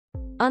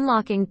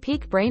Unlocking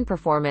Peak Brain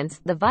Performance,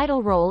 the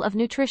Vital Role of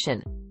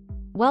Nutrition.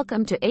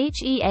 Welcome to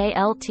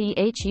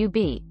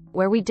HEALTHUB,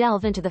 where we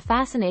delve into the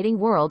fascinating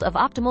world of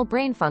optimal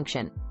brain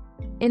function.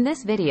 In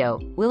this video,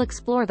 we'll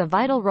explore the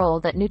vital role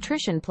that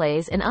nutrition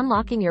plays in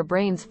unlocking your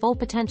brain's full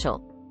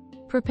potential.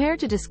 Prepare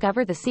to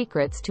discover the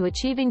secrets to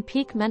achieving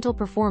peak mental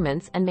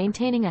performance and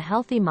maintaining a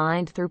healthy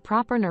mind through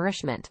proper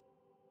nourishment.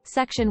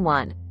 Section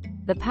 1.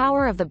 The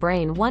Power of the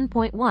Brain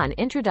 1.1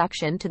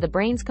 Introduction to the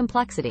Brain's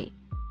Complexity.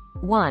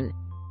 1.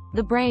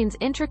 The brain's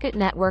intricate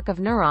network of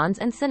neurons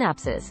and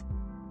synapses.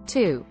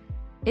 2.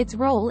 Its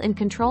role in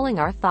controlling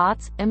our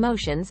thoughts,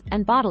 emotions,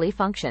 and bodily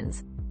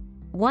functions.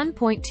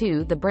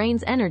 1.2 The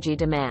brain's energy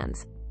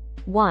demands.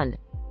 1.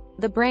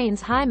 The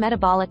brain's high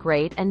metabolic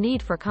rate and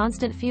need for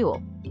constant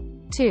fuel.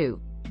 2.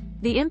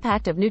 The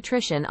impact of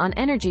nutrition on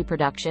energy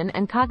production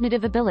and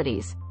cognitive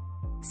abilities.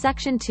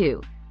 Section 2.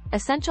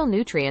 Essential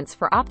nutrients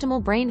for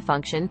optimal brain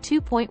function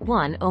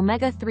 2.1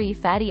 Omega-3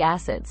 fatty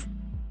acids.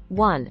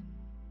 1.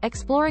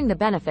 Exploring the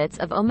benefits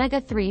of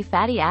omega-3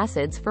 fatty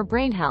acids for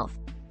brain health.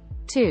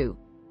 2.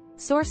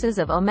 Sources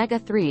of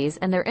omega-3s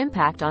and their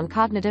impact on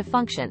cognitive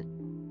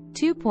function.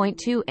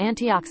 2.2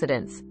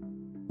 Antioxidants.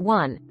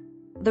 1.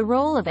 The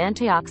role of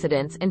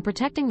antioxidants in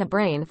protecting the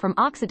brain from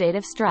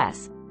oxidative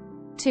stress.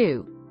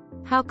 2.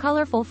 How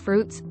colorful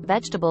fruits,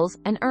 vegetables,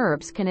 and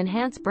herbs can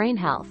enhance brain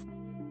health.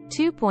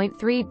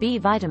 2.3 B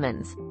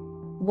vitamins.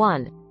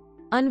 1.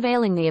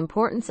 Unveiling the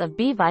importance of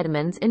B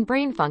vitamins in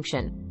brain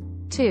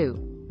function.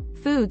 2.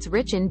 Foods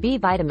rich in B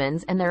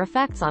vitamins and their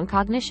effects on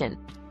cognition.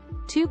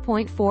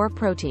 2.4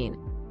 Protein.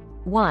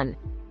 1.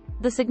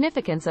 The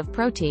significance of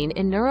protein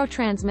in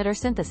neurotransmitter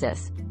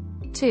synthesis.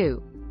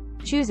 2.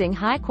 Choosing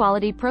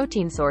high-quality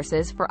protein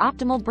sources for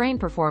optimal brain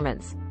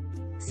performance.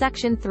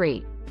 Section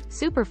 3.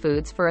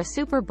 Superfoods for a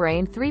super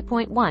brain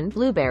 3.1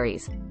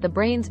 Blueberries, the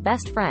brain's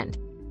best friend.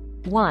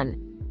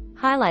 1.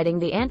 Highlighting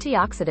the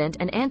antioxidant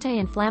and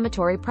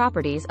anti-inflammatory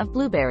properties of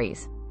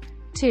blueberries.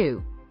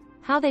 2.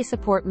 How they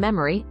support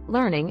memory,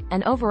 learning,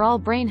 and overall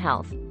brain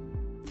health.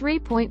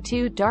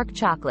 3.2 Dark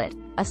chocolate,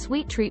 a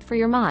sweet treat for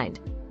your mind.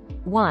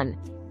 1.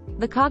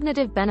 The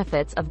cognitive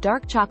benefits of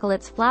dark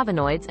chocolate's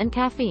flavonoids and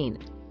caffeine.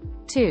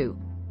 2.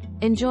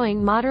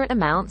 Enjoying moderate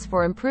amounts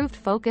for improved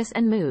focus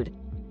and mood.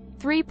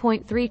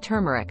 3.3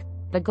 Turmeric,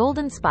 the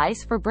golden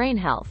spice for brain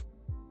health.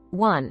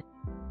 1.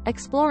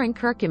 Exploring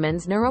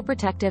curcumin's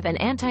neuroprotective and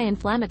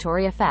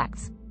anti-inflammatory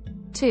effects.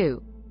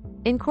 2.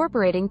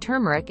 Incorporating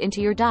turmeric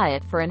into your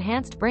diet for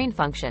enhanced brain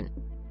function.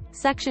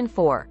 Section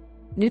 4.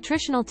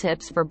 Nutritional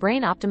tips for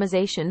brain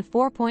optimization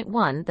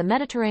 4.1 The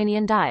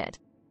Mediterranean diet.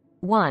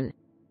 1.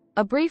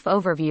 A brief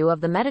overview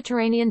of the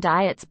Mediterranean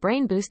diet's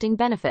brain-boosting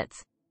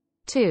benefits.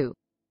 2.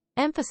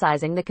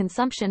 Emphasizing the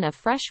consumption of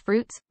fresh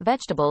fruits,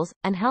 vegetables,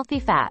 and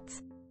healthy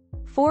fats.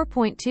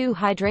 4.2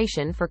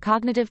 Hydration for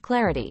cognitive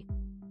clarity.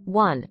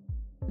 1.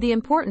 The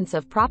importance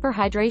of proper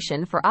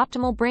hydration for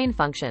optimal brain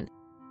function.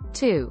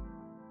 2.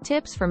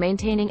 Tips for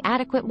maintaining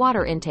adequate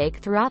water intake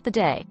throughout the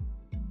day.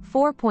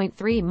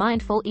 4.3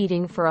 Mindful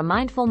eating for a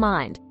mindful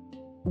mind.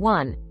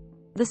 1.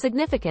 The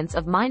significance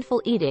of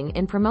mindful eating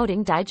in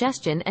promoting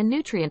digestion and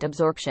nutrient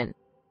absorption.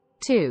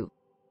 2.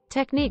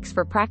 Techniques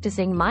for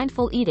practicing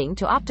mindful eating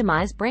to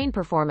optimize brain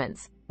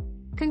performance.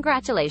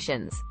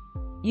 Congratulations!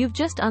 You've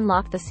just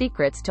unlocked the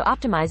secrets to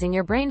optimizing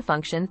your brain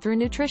function through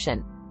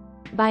nutrition.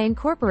 By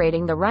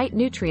incorporating the right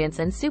nutrients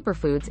and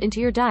superfoods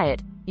into your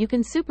diet, you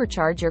can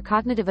supercharge your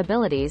cognitive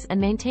abilities and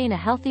maintain a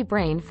healthy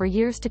brain for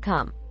years to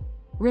come.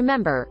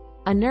 Remember,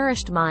 a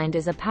nourished mind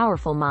is a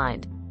powerful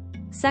mind.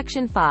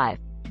 Section 5.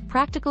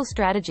 Practical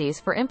strategies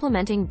for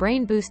implementing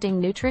brain-boosting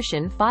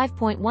nutrition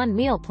 5.1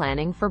 Meal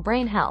planning for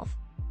brain health.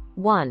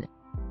 1.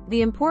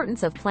 The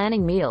importance of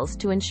planning meals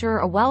to ensure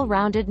a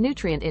well-rounded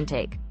nutrient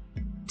intake.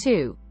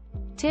 2.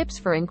 Tips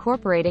for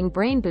incorporating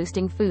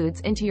brain-boosting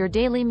foods into your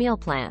daily meal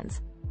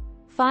plans.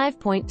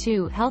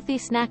 5.2 Healthy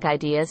snack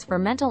ideas for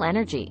mental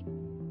energy.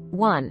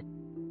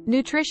 1.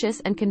 Nutritious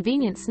and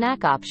convenient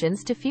snack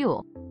options to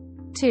fuel.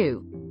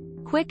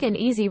 2. Quick and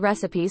easy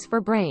recipes for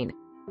brain.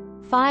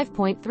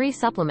 5.3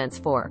 Supplements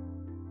for.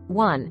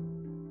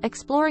 1.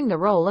 Exploring the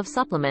role of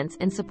supplements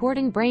in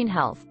supporting brain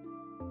health.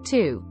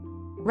 2.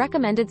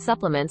 Recommended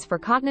supplements for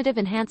cognitive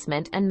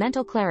enhancement and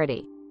mental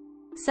clarity.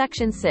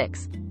 Section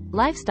 6.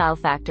 Lifestyle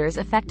factors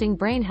affecting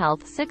brain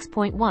health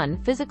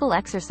 6.1 Physical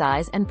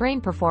exercise and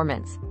brain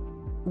performance.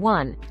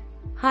 1.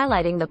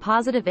 Highlighting the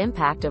positive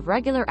impact of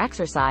regular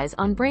exercise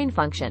on brain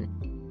function.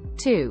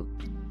 2.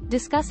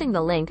 Discussing the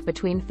link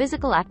between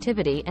physical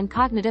activity and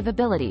cognitive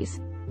abilities.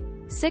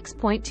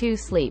 6.2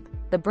 Sleep,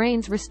 the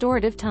brain's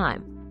restorative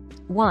time.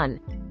 1.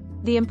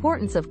 The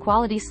importance of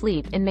quality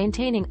sleep in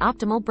maintaining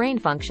optimal brain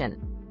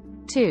function.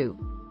 2.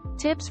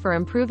 Tips for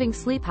improving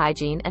sleep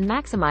hygiene and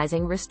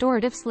maximizing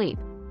restorative sleep.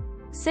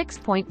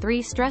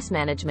 6.3 Stress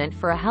management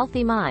for a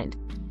healthy mind.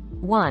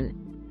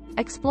 1.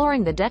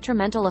 Exploring the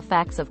detrimental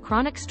effects of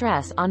chronic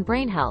stress on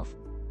brain health.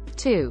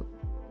 2.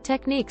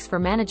 Techniques for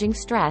managing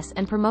stress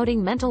and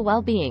promoting mental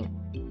well-being.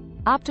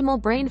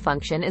 Optimal brain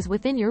function is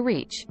within your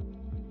reach.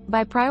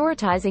 By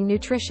prioritizing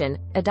nutrition,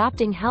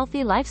 adopting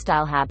healthy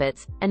lifestyle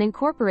habits, and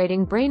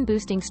incorporating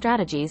brain-boosting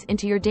strategies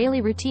into your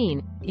daily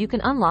routine, you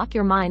can unlock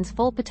your mind's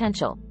full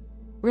potential.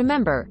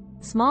 Remember,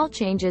 small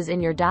changes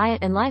in your diet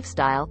and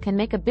lifestyle can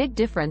make a big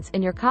difference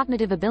in your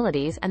cognitive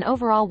abilities and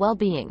overall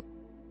well-being.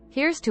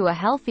 Here's to a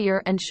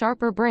healthier and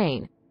sharper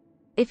brain.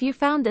 If you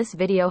found this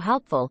video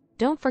helpful,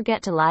 don't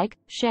forget to like,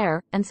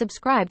 share, and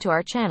subscribe to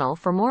our channel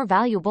for more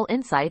valuable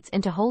insights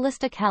into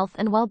holistic health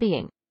and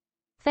well-being.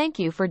 Thank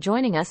you for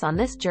joining us on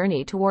this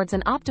journey towards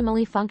an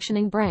optimally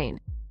functioning brain.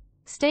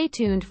 Stay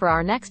tuned for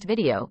our next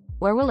video,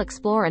 where we'll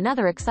explore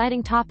another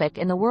exciting topic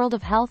in the world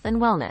of health and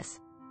wellness.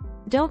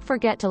 Don't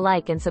forget to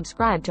like and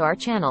subscribe to our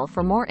channel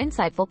for more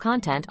insightful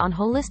content on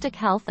holistic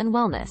health and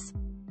wellness.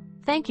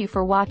 Thank you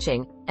for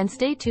watching, and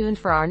stay tuned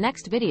for our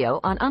next video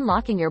on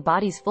unlocking your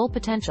body's full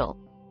potential.